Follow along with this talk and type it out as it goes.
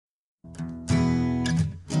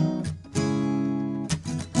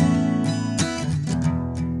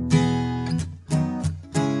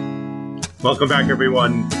Welcome back,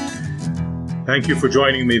 everyone. Thank you for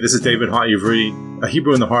joining me. This is David Ha'Ivri, a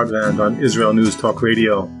Hebrew in the Heartland on Israel News Talk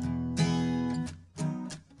Radio.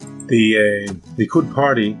 The Likud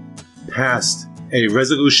Party passed a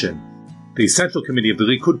resolution. The Central Committee of the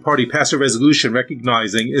Likud Party passed a resolution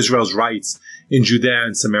recognizing Israel's rights in Judea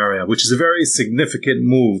and Samaria, which is a very significant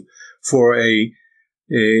move for a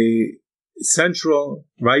central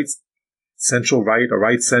right,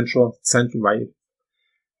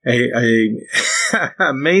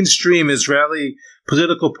 a mainstream Israeli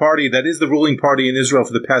political party that is the ruling party in Israel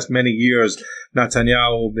for the past many years. Benjamin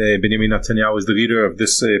Netanyahu is the leader of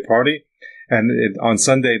this party. And on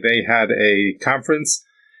Sunday, they had a conference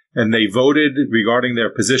and they voted regarding their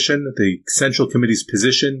position, the Central Committee's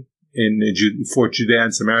position for Judea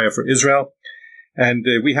and Samaria for Israel. And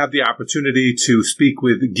we have the opportunity to speak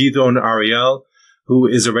with Gidon Ariel, who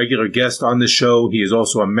is a regular guest on the show. He is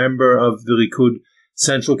also a member of the Likud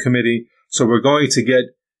Central Committee. So we're going to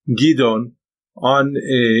get Gidon on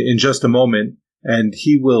in just a moment, and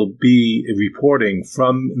he will be reporting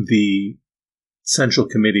from the Central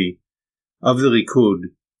Committee of the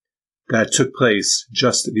Likud that took place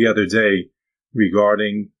just the other day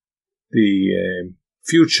regarding the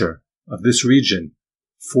future of this region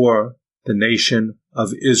for the nation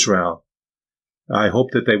of Israel. I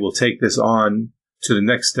hope that they will take this on to the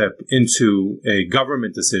next step into a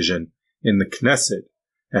government decision in the Knesset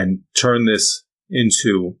and turn this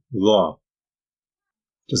into law.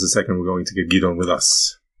 Just a second, we're going to get Gidon with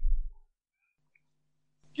us.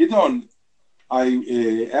 Gidon,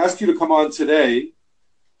 I asked you to come on today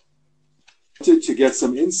to get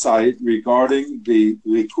some insight regarding the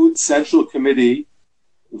Likud Central Committee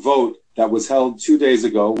vote that was held 2 days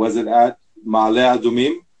ago. Was it at Ma'ale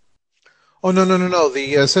Adumim? Oh, no.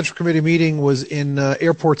 The Central Committee meeting was in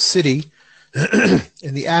Airport City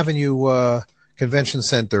in the Avenue Convention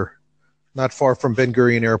Center, not far from Ben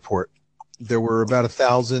Gurion Airport. There were about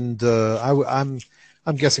 1,000. I'm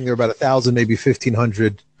guessing there were about 1,000, maybe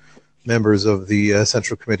 1,500 members of the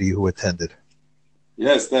Central Committee who attended.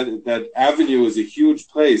 Yes, that avenue is a huge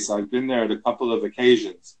place. I've been there at a couple of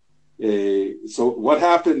occasions. So what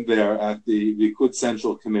happened there at the Likud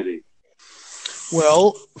Central Committee?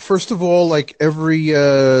 Well, first of all, like every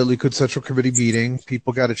Likud Central Committee meeting,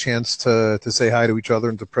 people got a chance to say hi to each other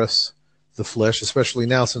and to press the flesh, especially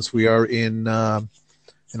now since we are in an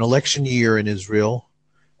election year in Israel.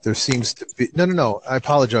 There seems to be... No, I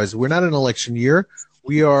apologize. We're not in an election year.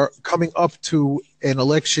 We are coming up to an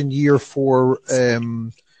election year for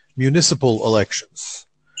municipal elections.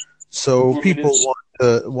 So people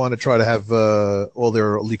want to try to have all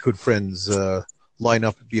their Likud friends line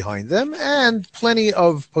up behind them, and plenty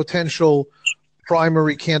of potential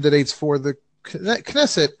primary candidates for the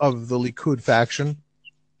Knesset of the Likud faction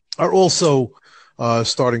are also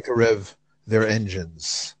starting to rev their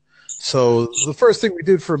engines. So the first thing we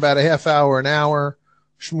did for about a half hour, an hour,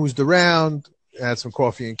 schmoozed around, had some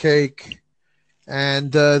coffee and cake,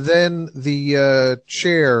 and then the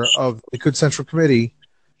chair of the Likud Central Committee,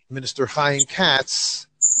 Minister Chaim Katz,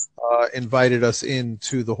 invited us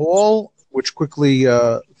into the hall, which quickly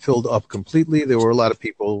filled up completely. There were a lot of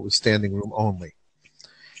people with standing room only.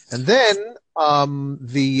 And then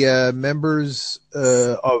the members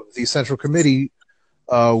of the Central Committee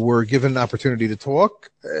were given an opportunity to talk.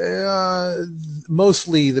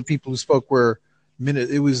 Mostly the people who spoke were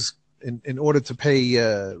it was in order to pay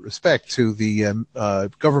respect to the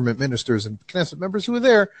government ministers and Knesset members who were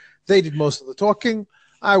there. They did most of the talking.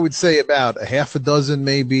 I would say about a half a dozen,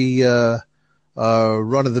 maybe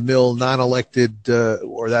run-of-the-mill, non-elected,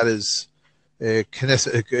 or that is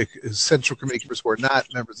Knesset, Central Committee members who are not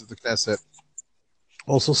members of the Knesset,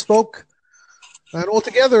 also spoke. And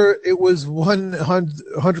altogether, it was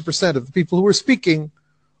 100% of the people who were speaking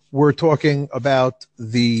were talking about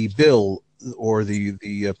the bill or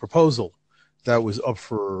the proposal that was up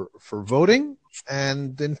for voting.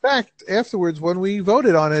 And in fact, afterwards, when we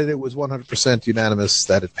voted on it, it was 100% unanimous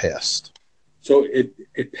that it passed. So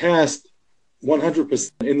it passed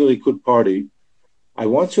 100% in the Likud party. I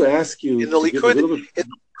want to ask you in the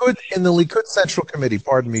Likud Central Committee.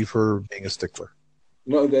 Pardon me for being a stickler.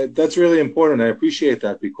 No, that's really important. I appreciate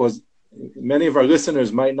that because many of our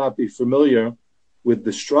listeners might not be familiar with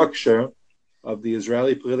the structure of the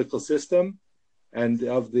Israeli political system and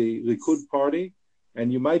of the Likud party,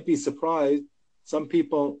 and you might be surprised. Some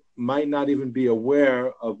people might not even be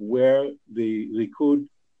aware of where the Likud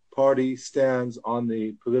party stands on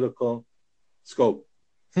the political scope.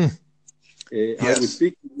 Yes. I was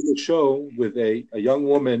speaking on the show with a young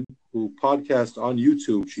woman who podcasts on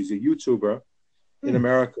YouTube. She's a YouTuber in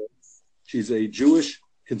America. She's a Jewish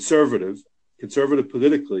conservative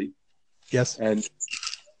politically, Yes. And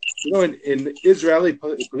in Israeli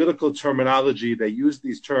political terminology, they use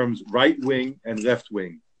these terms right wing and left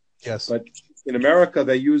wing. Yes. But in America,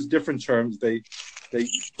 they use different terms. They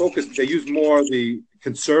use more the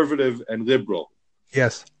conservative and liberal.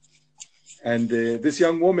 Yes. And this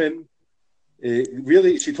young woman,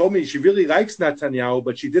 she told me she really likes Netanyahu,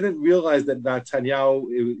 but she didn't realize that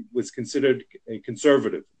Netanyahu was considered a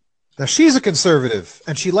conservative. Now, she's a conservative,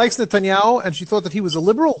 and she likes Netanyahu, and she thought that he was a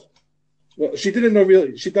liberal? Well, she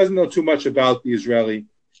doesn't know too much about the Israeli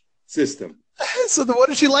system. So then what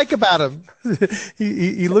does she like about him?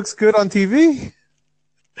 he looks good on TV?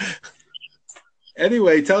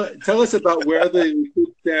 Anyway, tell us about where the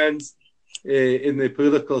Likud stands in the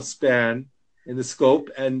political span, in the scope,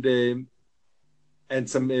 and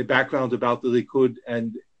some background about the Likud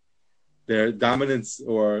and their dominance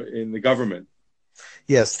in the government.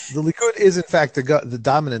 Yes, the Likud is in fact the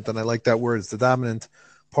dominant, and I like that word. It's the dominant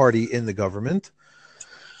party in the government,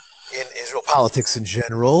 in Israel politics in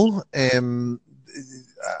general. I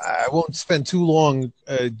won't spend too long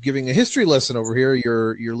giving a history lesson over here.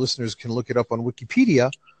 Your listeners can look it up on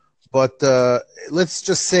Wikipedia. But let's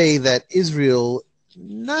just say that Israel,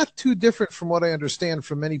 not too different from what I understand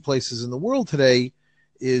from many places in the world today,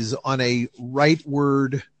 is on a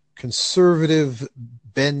rightward, conservative,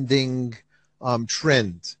 bending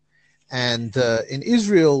trend. And in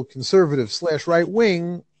Israel, conservative / right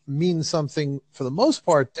wing means something, for the most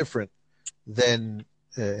part, different than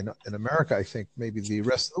in America, I think, maybe the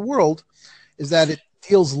rest of the world, is that it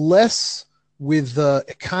deals less with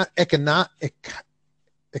economics,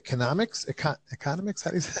 how do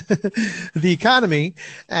you say the economy,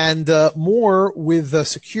 and more with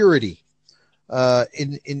security.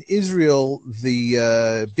 In Israel,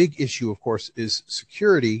 the big issue, of course, is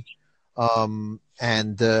security,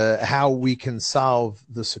 and how we can solve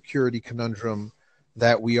the security conundrum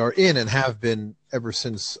that we are in and have been ever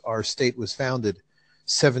since our state was founded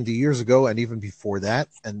 70 years ago, and even before that.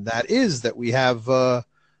 And that is that we have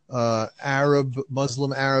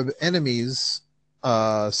Muslim Arab enemies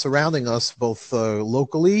surrounding us, both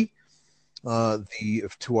locally,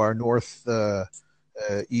 to our north,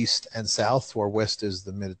 east, and south. To our west is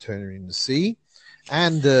the Mediterranean Sea,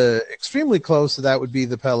 and extremely close to that would be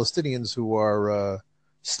the Palestinians, who are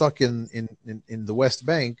stuck in the West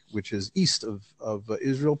Bank, which is east of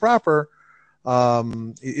Israel proper,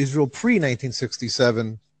 Israel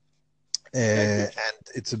pre-1967, and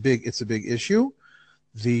it's a big issue.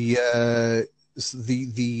 The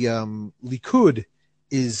Likud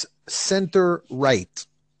is center right.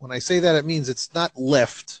 When I say that, it means it's not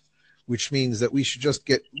left, which means that we should just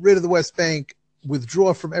get rid of the West Bank,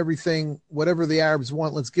 withdraw from everything, whatever the Arabs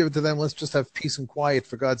want, let's give it to them. Let's just have peace and quiet,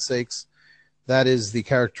 for God's sakes. That is the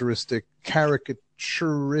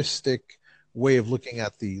caricaturistic way of looking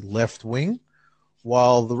at the left wing,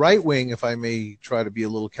 while the right wing, if I may try to be a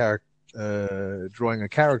little drawing a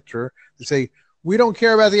character, they say, we don't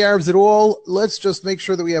care about the Arabs at all. Let's just make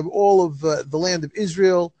sure that we have all of the land of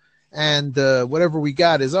Israel, and whatever we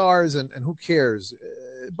got is ours, and who cares?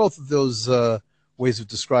 Both of those ways of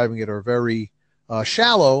describing it are very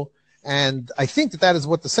shallow, and I think that is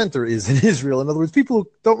what the center is in Israel. In other words, people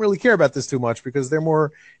don't really care about this too much because they're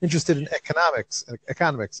more interested in economics, in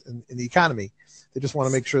the economy. They just want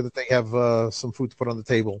to make sure that they have some food to put on the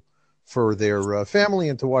table for their family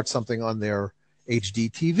and to watch something on their HD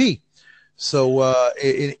TV. So,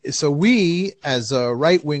 so we, as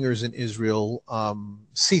right-wingers in Israel,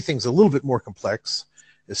 see things a little bit more complex,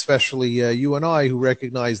 especially you and I, who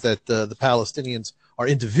recognize that the Palestinians are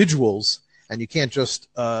individuals, and you can't just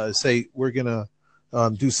say we're going to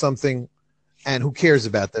do something, and who cares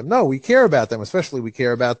about them? No, we care about them. Especially we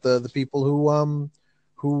care about the people who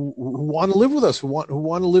want to live with us, who want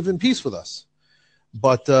to live in peace with us.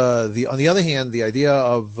 But on the other hand, the idea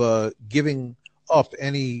of giving up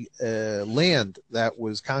any land that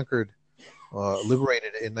was conquered,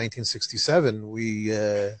 liberated in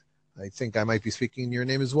 1967, I think I might be speaking in your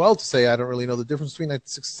name as well to say I don't really know the difference between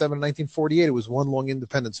 1967 and 1948. It was one long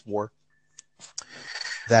independence war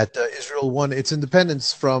that Israel won its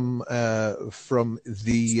independence from its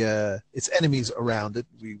enemies around it.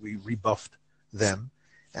 We rebuffed them,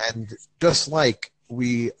 and just like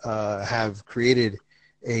we have created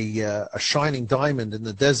a shining diamond in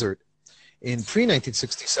the desert in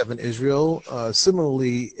pre-1967 Israel,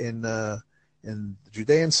 similarly in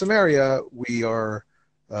Judea and Samaria, we are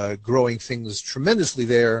growing things tremendously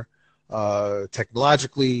there,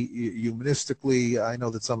 technologically, humanistically. I know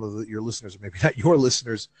that some of your listeners, maybe not your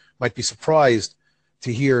listeners, might be surprised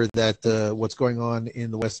to hear that what's going on in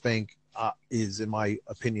the West Bank is, in my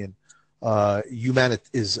opinion,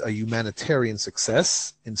 is a humanitarian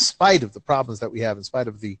success, in spite of the problems that we have, in spite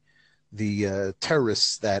of the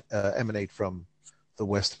terrorists that emanate from the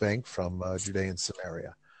West Bank, from Judea and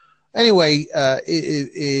Samaria. Anyway,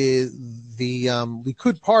 the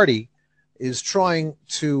Likud party is trying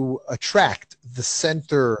to attract the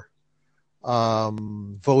center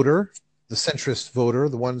voter, the centrist voter,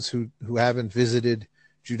 the ones who haven't visited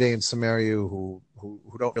Judea and Samaria, who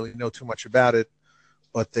don't really know too much about it,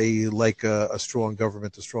 but they like a strong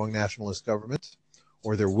government, a strong nationalist government,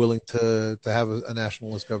 or they're willing to have a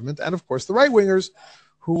nationalist government. And of course, the right-wingers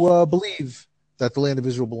who believe that the land of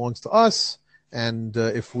Israel belongs to us, and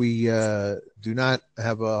if we do not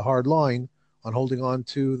have a hard line on holding on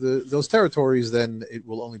to those territories, then it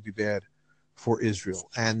will only be bad for Israel.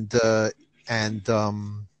 And the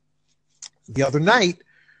other night,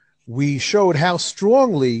 we showed how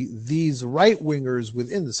strongly these right-wingers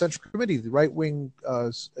within the Central Committee, the right-wing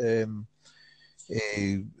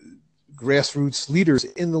grassroots leaders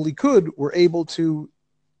in the Likud, were able to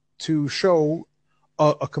show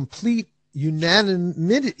a complete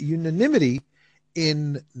unanimity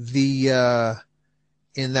in that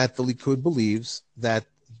the Likud believes that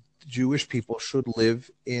Jewish people should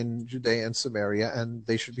live in Judea and Samaria, and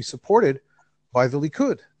they should be supported by the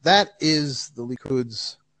Likud. That is the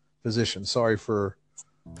Likud's position. Sorry for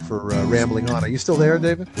rambling on. Are you still there,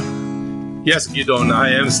 David? Yes, Gidon, I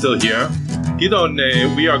am still here. Gidon,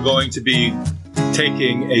 we are going to be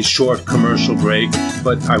taking a short commercial break,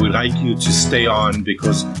 but I would like you to stay on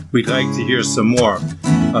because we'd like to hear some more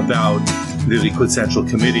about the Likud Central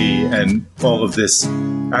Committee and all of this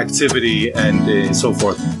activity and so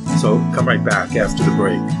forth. So come right back after the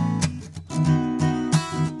break.